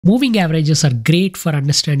Moving averages are great for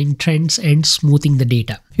understanding trends and smoothing the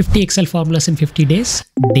data. 50 Excel formulas in 50 days,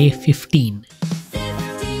 day 15.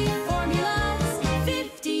 50 formulas,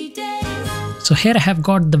 50 days. So here I have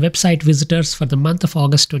got the website visitors for the month of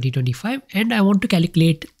August 2025 and I want to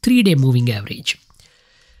calculate 3-day moving average.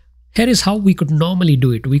 Here is how we could normally do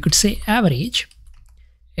it. We could say average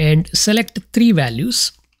and select 3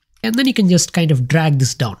 values and then you can just kind of drag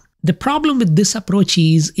this down. The problem with this approach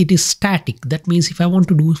is it is static. That means if I want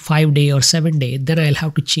to do 5-day or 7-day, then I'll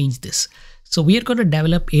have to change this. So we are going to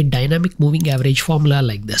develop a dynamic moving average formula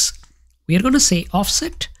like this. We are going to say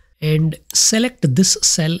offset and select this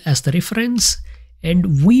cell as the reference.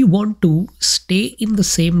 And we want to stay in the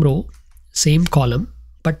same row, same column,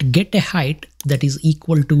 but get a height that is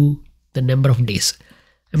equal to the number of days.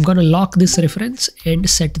 I'm going to lock this reference and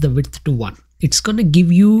set the width to 1. It's going to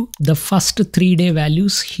give you the first 3-day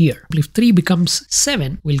values here. If 3 becomes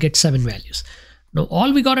 7, we'll get 7 values. Now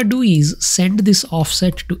all we got to do is send this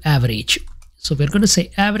offset to average. So we're going to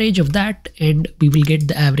say average of that and we will get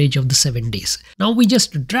the average of the 7 days. Now we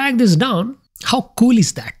just drag this down. How cool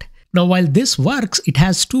is that? Now while this works, it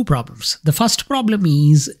has 2 problems. The first problem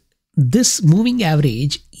is this moving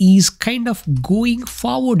average is kind of going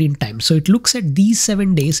forward in time. So it looks at these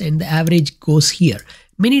 7 days and the average goes here.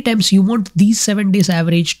 Many times you want these 7 days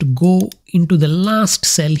average to go into the last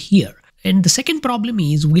cell here. And the second problem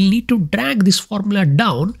is we'll need to drag this formula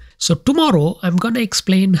down. So tomorrow I'm going to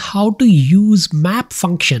explain how to use map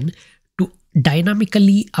function to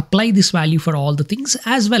dynamically apply this value for all the things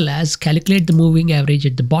as well as calculate the moving average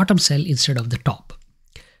at the bottom cell instead of the top.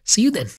 See you then.